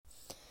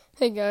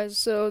Hey guys,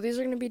 so these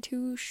are going to be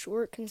two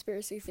short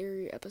conspiracy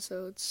theory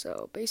episodes.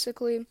 So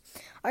basically,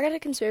 I got a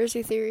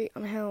conspiracy theory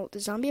on how the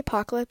zombie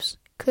apocalypse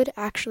could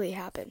actually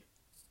happen.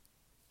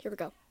 Here we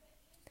go.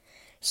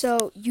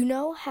 So, you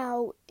know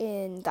how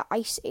in the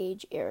Ice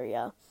Age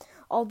area,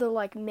 all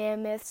the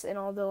mammoths and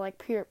all the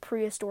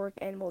prehistoric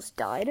animals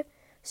died?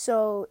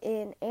 So,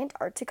 in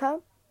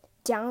Antarctica,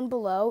 down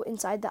below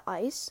inside the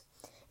ice,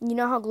 you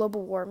know how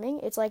global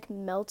warming, it's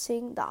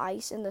melting the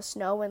ice and the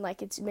snow and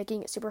it's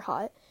making it super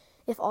hot.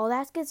 If all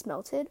that gets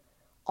melted,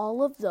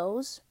 all of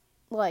those,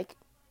 all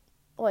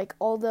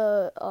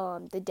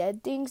the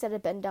dead things that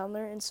have been down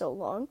there in so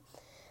long,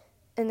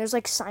 and there's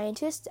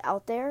scientists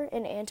out there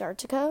in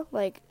Antarctica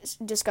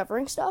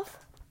discovering stuff.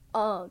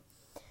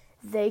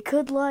 They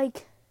could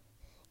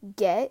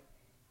get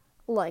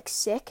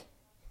sick,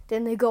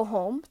 then they go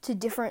home to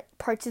different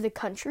parts of the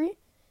country,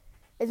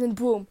 and then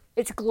boom,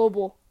 it's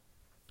global.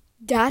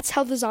 That's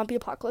how the zombie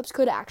apocalypse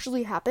could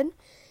actually happen.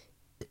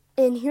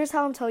 And here's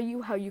how I'm telling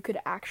you how you could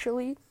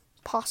actually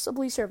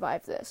possibly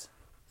survive this.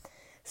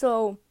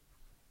 So,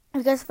 if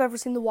you guys have ever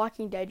seen The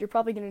Walking Dead, you're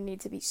probably going to need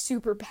to be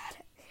super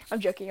bad. I'm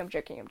joking.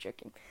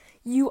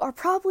 You are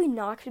probably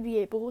not going to be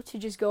able to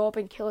just go up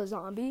and kill a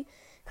zombie,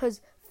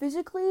 because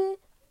physically,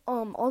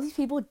 all these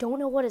people don't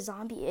know what a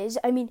zombie is.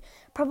 I mean,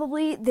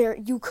 probably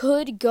you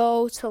could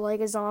go to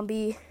a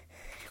zombie,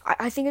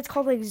 I think it's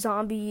called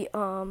zombie,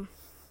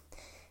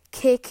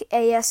 kick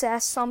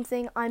ASS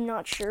something, I'm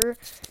not sure.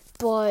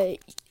 But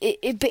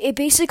it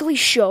basically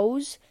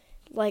shows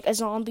a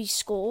zombie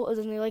skull, and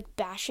then they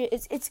bash it.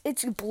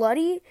 It's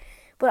bloody,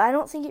 but I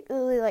don't think it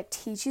really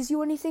teaches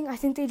you anything. I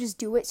think they just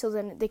do it so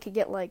then they could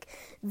get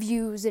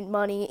views and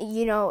money.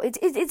 You know,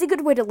 it's a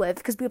good way to live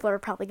because people are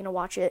probably gonna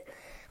watch it.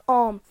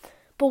 But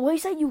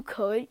ways that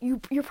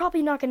you're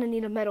probably not gonna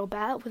need a metal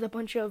bat with a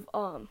bunch of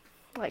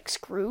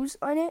screws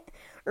on it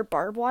or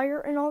barbed wire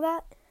and all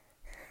that.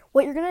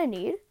 What you're gonna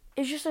need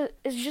is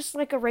just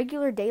a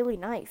regular daily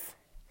knife.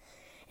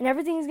 And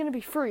everything is going to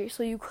be free,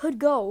 so you could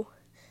go,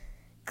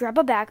 grab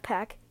a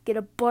backpack, get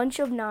a bunch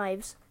of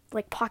knives,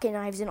 pocket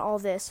knives and all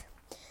this,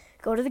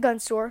 go to the gun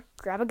store,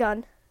 grab a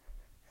gun,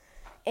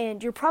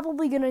 and you're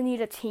probably going to need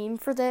a team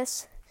for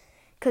this,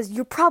 because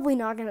you're probably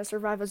not going to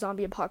survive a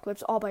zombie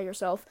apocalypse all by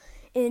yourself.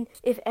 And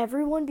if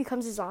everyone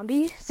becomes a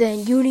zombie,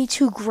 then you need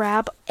to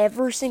grab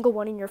every single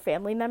one of your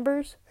family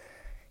members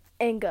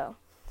and go.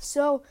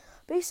 So,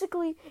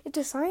 basically, if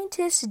the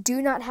scientists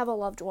do not have a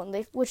loved one,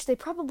 which they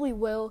probably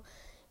will,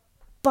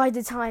 by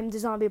the time the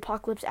zombie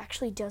apocalypse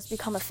actually does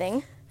become a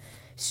thing.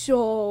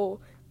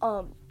 So,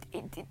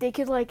 they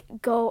could,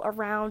 go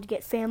around,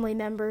 get family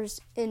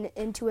members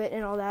into it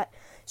and all that.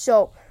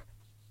 So,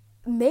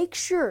 make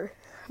sure,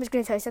 I'm just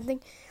going to tell you something.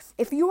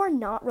 If you are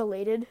not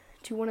related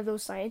to one of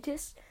those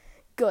scientists,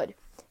 good.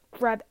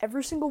 Grab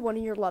every single one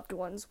of your loved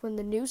ones when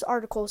the news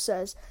article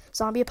says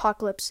zombie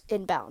apocalypse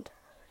inbound.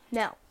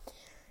 Now,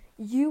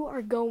 you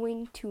are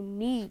going to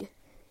need,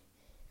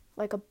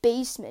 a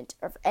basement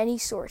of any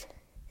sort.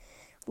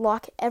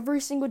 Lock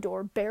every single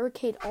door,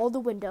 barricade all the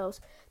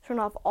windows, turn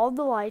off all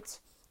the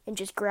lights, and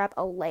just grab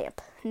a lamp.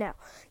 Now,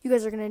 you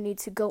guys are going to need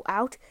to go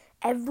out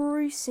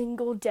every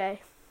single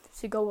day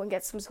to go and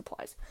get some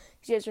supplies.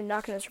 You guys are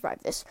not going to survive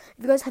this.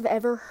 If you guys have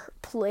ever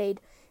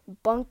played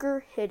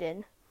Bunker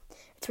Hidden,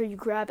 it's where you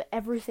grab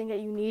everything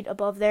that you need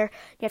above there.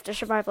 You have to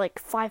survive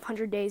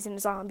 500 days in a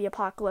zombie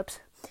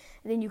apocalypse,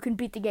 and then you can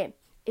beat the game.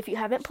 If you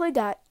haven't played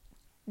that,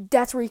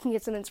 that's where you can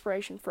get some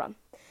inspiration from.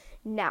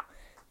 Now,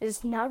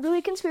 it's not really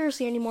a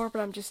conspiracy anymore, but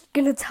I'm just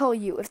going to tell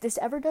you, if this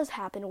ever does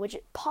happen, which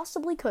it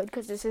possibly could,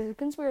 because this is a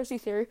conspiracy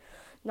theory,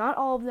 not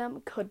all of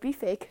them could be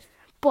fake,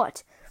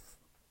 but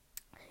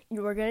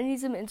you are going to need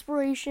some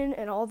inspiration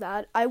and all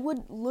that. I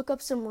would look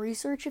up some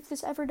research if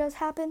this ever does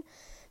happen,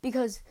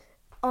 because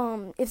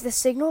if the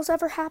signals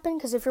ever happen,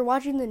 because if you're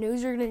watching the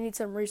news, you're going to need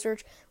some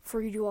research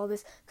before you do all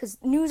this, because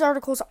news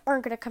articles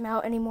aren't going to come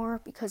out anymore,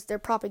 because they're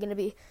probably going to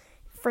be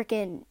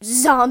freaking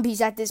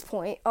zombies at this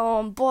point.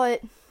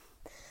 But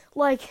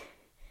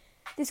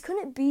this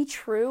couldn't be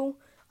true.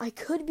 I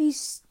could be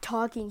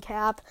talking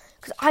cap,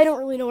 because I don't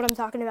really know what I'm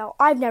talking about.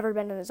 I've never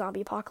been in a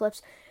zombie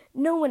apocalypse.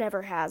 No one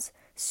ever has.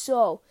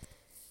 So,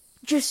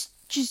 just,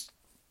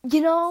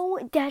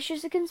 that's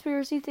just a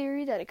conspiracy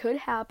theory that it could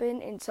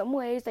happen in some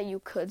ways that you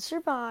could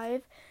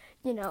survive,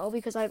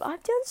 because I've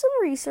done some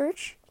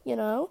research,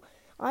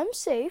 I'm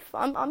safe.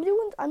 I'm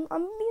being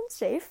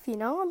safe,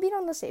 I'm being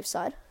on the safe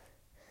side.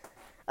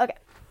 Okay.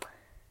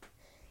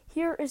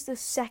 Here is the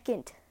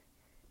second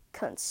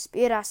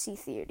conspiracy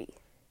theory.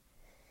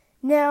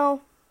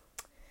 Now,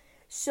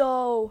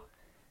 so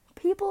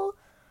people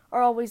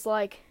are always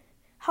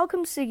how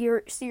come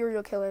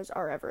serial killers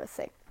are ever a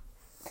thing?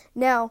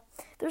 Now,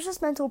 there's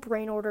this mental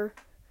brain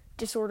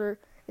disorder.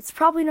 It's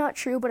probably not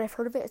true, but I've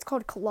heard of it. It's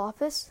called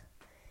Colapis.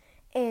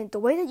 And the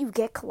way that you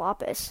get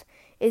Colapis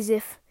is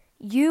if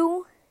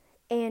you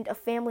and a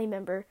family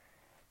member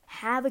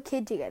have a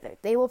kid together.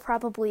 They will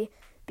probably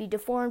be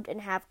deformed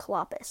and have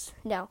Colapis.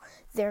 Now,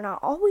 they're not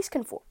always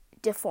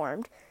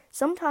deformed,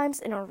 sometimes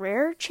in a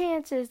rare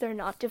chances they're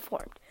not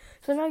deformed.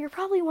 So now you're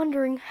probably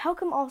wondering, how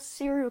come all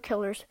serial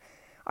killers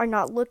are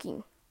not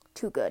looking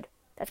too good?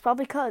 That's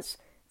probably because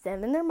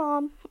them and their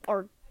mom,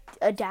 or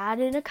a dad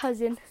and a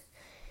cousin,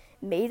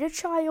 made a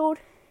child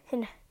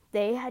and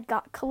they had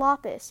got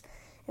callopus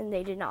and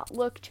they did not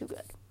look too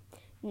good.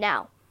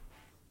 Now,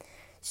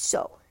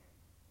 so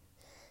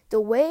the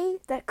way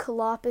that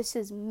callopus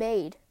is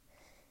made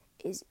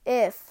is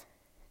if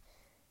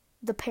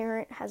the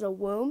parent has a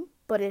womb,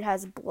 but it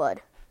has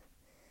blood.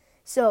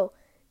 So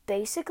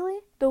basically,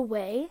 the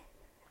way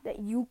that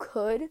you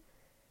could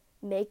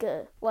make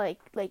a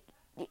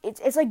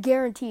it's like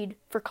guaranteed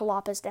for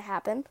callopus to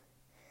happen.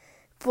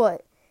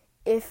 But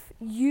if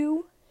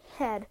you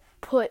had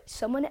put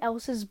someone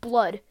else's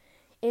blood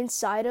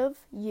inside of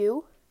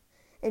you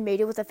and made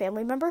it with a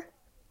family member,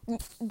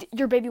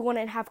 your baby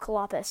wouldn't have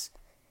callopus.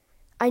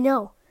 I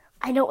know,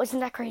 isn't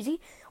that crazy?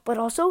 But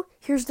also,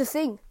 here's the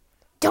thing.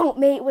 Don't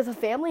mate with a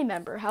family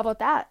member. How about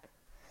that?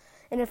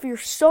 And if you're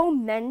so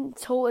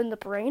mental in the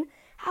brain,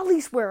 at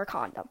least wear a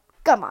condom.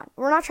 Come on.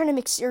 We're not trying to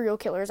make serial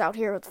killers out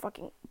here with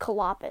fucking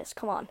callopus.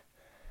 Come on.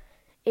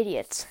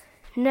 Idiots.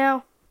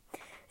 Now,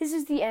 this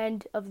is the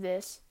end of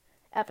this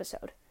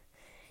episode.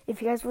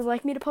 If you guys would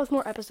like me to post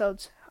more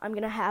episodes, I'm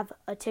going to have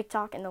a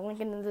TikTok and the link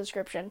in the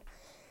description.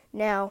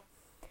 Now,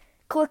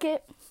 click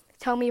it.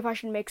 Tell me if I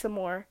should make some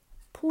more.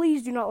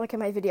 Please do not look at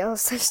my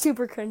videos. They're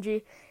super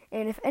cringy.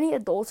 And if any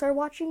adults are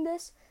watching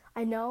this,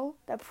 I know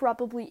that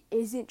probably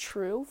isn't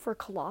true for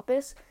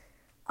callopus.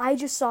 I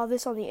just saw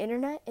this on the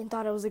internet and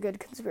thought it was a good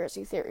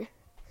conspiracy theory.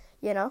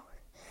 You know?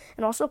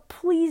 And also,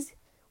 please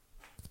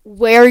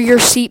wear your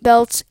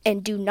seatbelts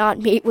and do not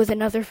mate with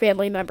another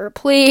family member.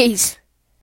 Please!